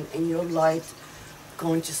vibration, in your light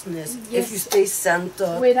consciousness, yes. If you stay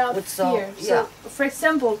centered. Without fear. So, for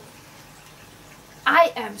example,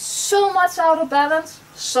 I am so much out of balance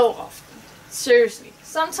so often. Seriously.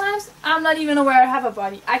 Sometimes I'm not even aware I have a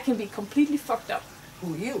body. I can be completely fucked up.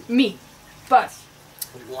 Who, you? Me. But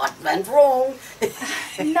what went wrong?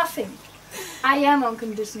 Nothing. I am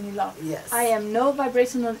unconditionally loved. Yes. I am no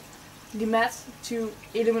vibrational match to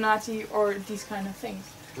Illuminati or these kind of things.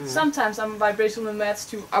 Sometimes I'm vibrational match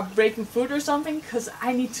to a breaking food or something because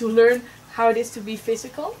I need to learn how it is to be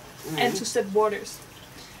physical and to set borders.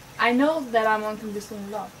 I know that I'm unconditionally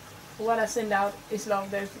loved. What I send out is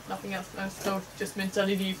love. There's nothing else. There's no just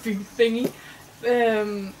mentality thingy.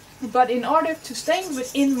 But in order to stay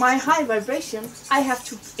within my high vibration, I have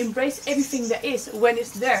to embrace everything there is when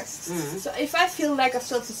it's there. So if I feel lack of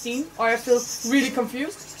self-esteem or I feel really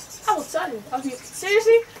confused, I will tell you. I'll be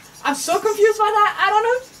seriously, I'm so confused by that. I don't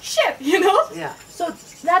know shit, you know? Yeah. So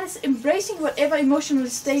that is embracing whatever emotional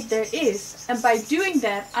state there is, and by doing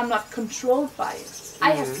that, I'm not controlled by it.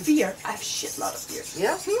 I have fear. I have a shitload of fear.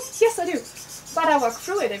 Yeah. Yes, I do. But I walk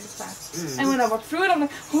through it every time. And when I walk through it, I'm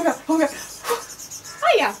like, oh god, oh god.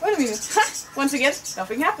 oh yeah, wait a minute. Once again,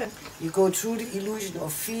 nothing happened. You go through the illusion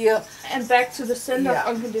of fear. And back to the center Yeah.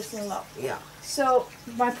 of unconditional love. Yeah. So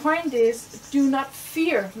my point is, do not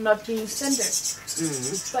fear not being centered,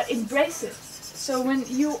 but embrace it. So when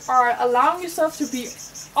you are allowing yourself to be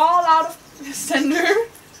all out of center,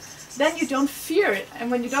 then you don't fear it. And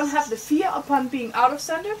when you don't have the fear upon being out of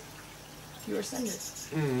center, you are centered.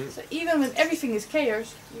 So even when everything is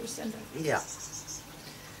chaos, you're centered. Yeah.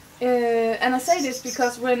 And I say this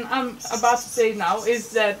because when I'm about to say now is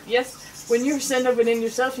that yes, when you're centered within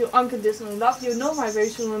yourself, you're unconditional love, you know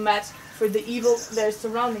vibrational match for the evil that is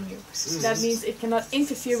surrounding you. That means it cannot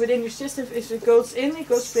interfere within your system. If it goes in, it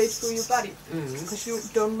goes straight through your body because you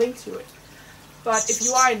don't link to it. But if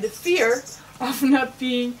you are in the fear of not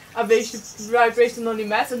being a vibrationally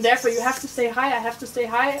match, and therefore you have to stay high, I have to stay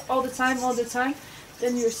high all the time,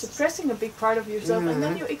 then you're suppressing a big part of yourself, and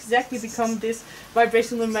then you exactly become this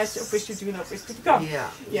vibrational match of which you do not wish to become.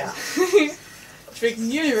 Yeah. Trick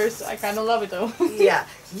universe, I kind of love it though. Yeah.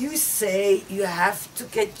 You say you have to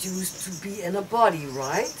get used to be in a body,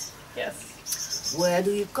 right? Yes. Where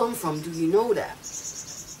do you come from? Do you know that?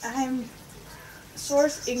 I'm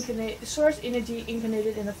source energy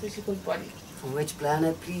incarnated in a physical body. From which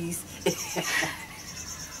planet, please?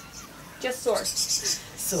 Just source.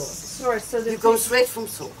 Source. So You go straight from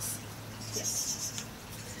source. Yes.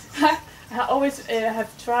 I always have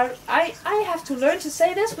tried. I have to learn to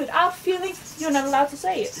say this without feeling you're not allowed to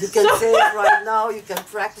say it. You can say it right now. You can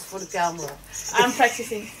practice for the camera. I'm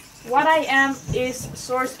practicing. What I am is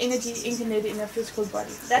source energy incarnated in a physical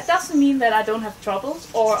body. That doesn't mean that I don't have troubles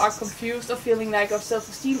or are confused or feeling lack of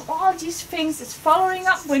self-esteem. All these things is following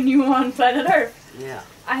up when you are on planet Earth. Yeah.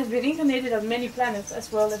 I have been incarnated on many planets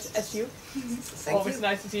as well as you. Always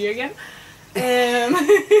nice to see you again.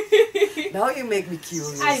 Now you make me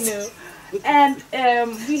curious. I know. And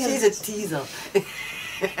we have. She's a teaser.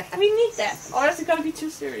 We need that, or else it's gonna be too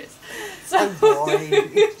serious. So. I'm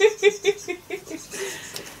boring.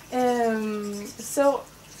 So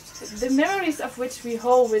the memories of which we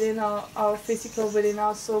hold within our physical, within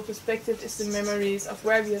our soul perspective is the memories of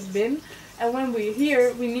where we have been. And when we're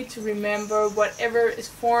here, we need to remember whatever is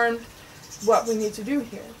formed, what we need to do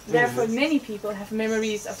here. Therefore, many people have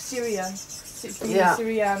memories of Syrian or Pleiades,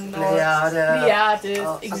 exactly. And all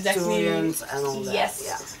that. Yes,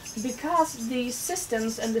 Yeah. because the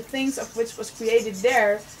systems and the things of which was created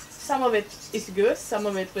there, some of it is good, some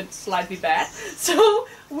of it was slightly bad. So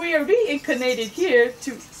we are reincarnated here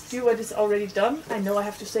to do what is already done. I know I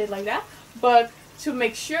have to say it like that, but to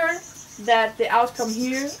make sure that the outcome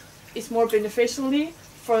here is more beneficially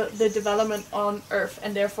for the development on Earth,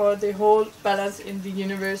 and therefore the whole balance in the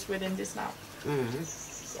universe within this now.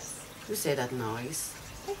 Yes. You say that nice.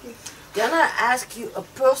 Thank you. Then I ask you a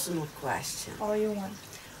personal question. All you want.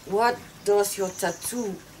 What does your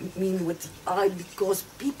tattoo mean with the eye? Because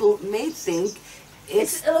people may think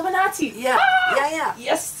it's... Illuminati. Yeah, yeah.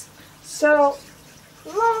 Yes. So,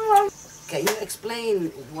 long. Can you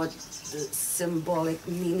explain what the symbolic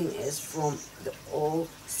meaning is from the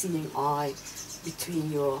all-seeing eye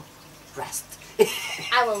between your breast?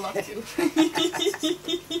 I will love to.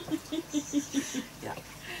 Yeah.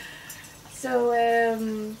 So,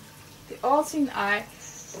 the all-seeing eye,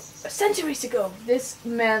 centuries ago, this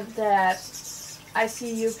meant that I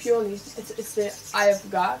see you purely. It's the eye of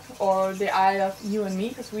God, or the eye of you and me,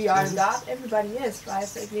 because we are God. Everybody is, right?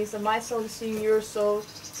 So it means that my soul is seeing your soul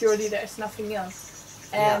purely. There's nothing else.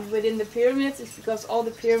 And within the pyramids, it's because all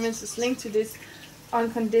the pyramids is linked to this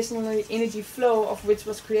unconditional energy flow of which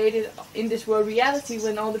was created in this world reality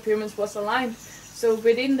when all the pyramids was aligned. So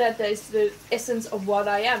within that, there is the essence of what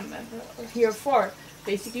I am here for,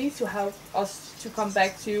 basically to help us to come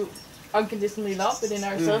back to unconditionally love within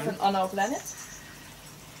ourselves and on our planet.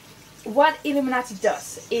 What Illuminati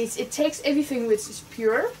does is it takes everything which is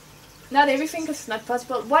pure, not everything because it's not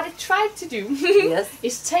possible. What it tried to do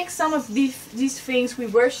is take some of these things we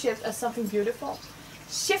worshipped as something beautiful,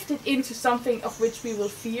 shift it into something of which we will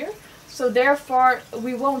fear. So therefore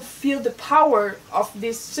we won't feel the power of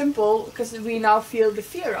this symbol because we now feel the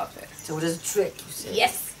fear of it. So it is a trick, you say?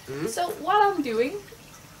 Yes. So what I'm doing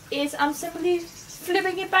is I'm simply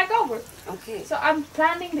flipping it back over. Okay. So I'm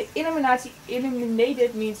planting the Illuminati.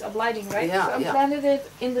 Illuminated means of lighting, right? Yeah, so I'm planted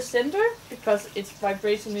it in the center because its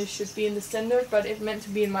vibration should be in the center, but it's meant to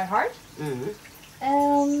be in my heart.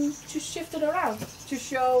 To shift it around to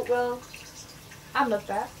show, well, I'm not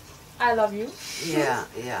bad. I love you. Yeah,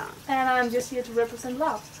 yeah. And I'm just here to represent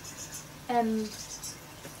love. And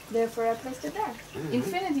therefore I placed it there.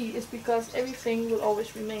 Infinity is because everything will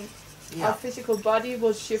always remain. Yeah. Our physical body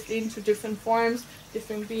will shift into different forms,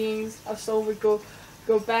 different beings. Our soul will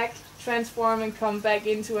go back transform and come back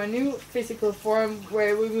into a new physical form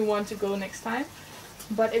where we want to go next time.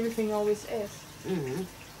 But everything always is. Mm-hmm.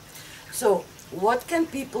 So, what can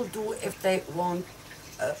people do if they want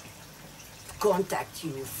contact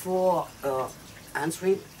you for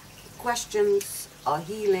answering questions, a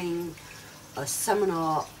healing, a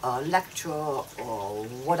seminar, a lecture, or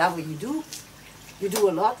whatever you do? You do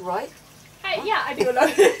a lot, right? Yeah, I do a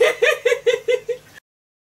lot.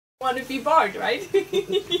 Want to be barred, right?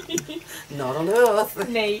 Not on earth.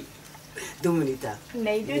 Nee. Doen we niet, hè?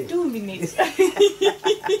 Nee, dat doen we niet.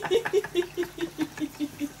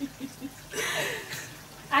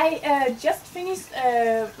 I just finished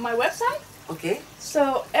my website. Okay.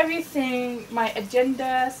 So everything, my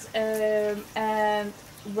agendas, and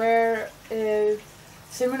where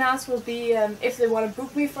seminars will be, and if they want to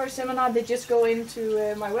book me for a seminar, they just go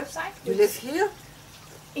into my website. You live here?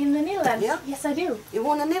 In the Netherlands? Yeah. Yes, I do. Je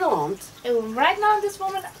woont in Nederland? Right now, at this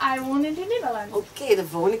moment, I woon in the Netherlands. Oké, de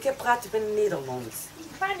volgende keer praten we in Nederlands.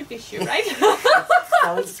 Kind of issue, right?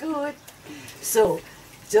 Sounds good. So,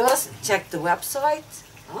 just check the website,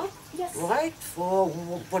 huh? Yes. Right? For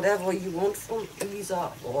whatever you want from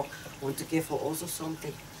Elisa, or want to give her also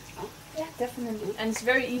something. Huh? Yeah, definitely. And it's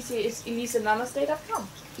very easy. It's elisanamaste.com.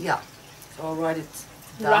 Yeah. So I'll write it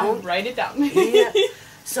down. Write it down. Yeah.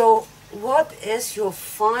 So, what is your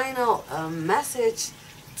final message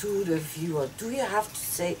to the viewer? Do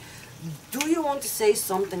you want to say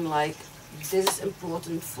something like, this is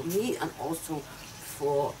important for me and also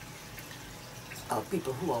for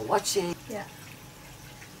people who are watching? Yeah.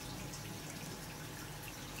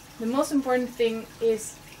 The most important thing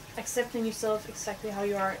is accepting yourself exactly how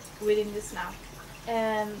you are within this now,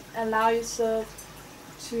 and allow yourself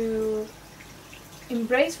to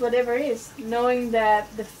embrace whatever is, knowing that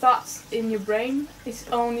the thoughts in your brain is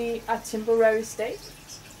only a temporary state,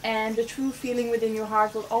 and the true feeling within your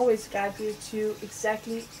heart will always guide you to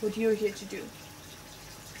exactly what you're here to do.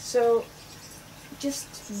 So just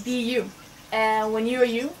be you, and when you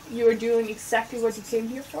are doing exactly what you came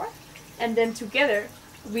here for, and then together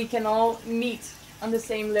we can all meet on the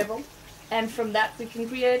same level, and from that we can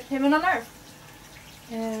create heaven on earth.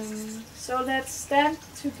 So let's stand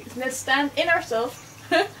in ourselves,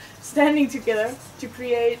 standing together to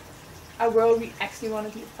create a world we actually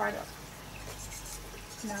want to be a part of.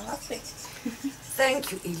 Now that's it.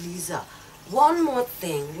 Thank you, Elisa. One more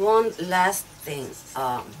thing, one last thing.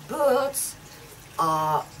 Birds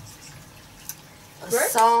are a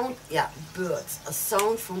sound, birds, a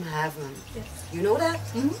sound from heaven. Yes. You know that?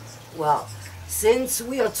 Mm-hmm. Well, since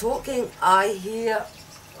we are talking, I hear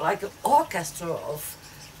like an orchestra of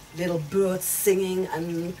little birds singing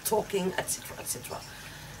and talking, etc., etc.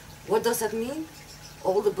 What does that mean?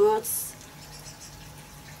 All the birds?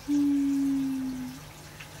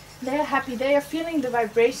 They are happy. They are feeling the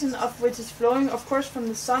vibration of which is flowing, of course, from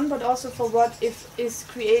the sun, but also for what is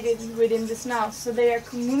created within this now. So they are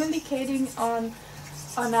communicating on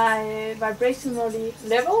a vibrationally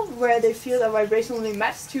level where they feel a vibrationally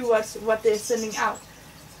matched to what they're sending out.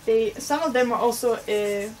 Some of them are also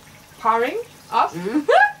powering up. Mm-hmm.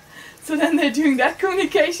 So then they're doing that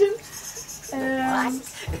communication. Yeah,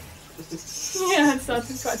 it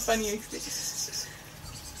sounds quite funny actually.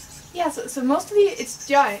 Yeah, so mostly it's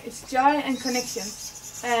joy. It's joy and connection.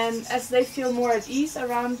 And as they feel more at ease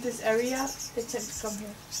around this area, they tend to come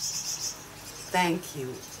here. Thank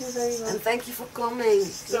you. You're very welcome. And thank you for coming.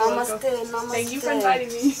 Namaste, namaste. Thank you for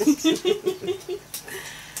inviting me.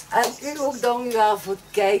 En u ook dankjewel voor het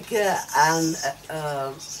kijken en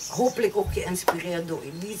hopelijk ook geïnspireerd door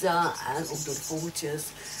Elisa en ook door de vogeltjes.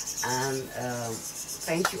 En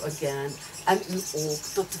thank you again. En u ook.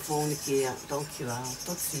 Tot de volgende keer. Dankjewel.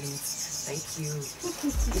 Tot ziens. Thank you.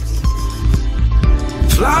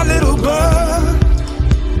 Fly little bird,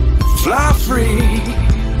 fly free.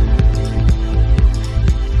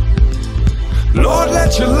 Lord,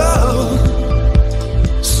 let your love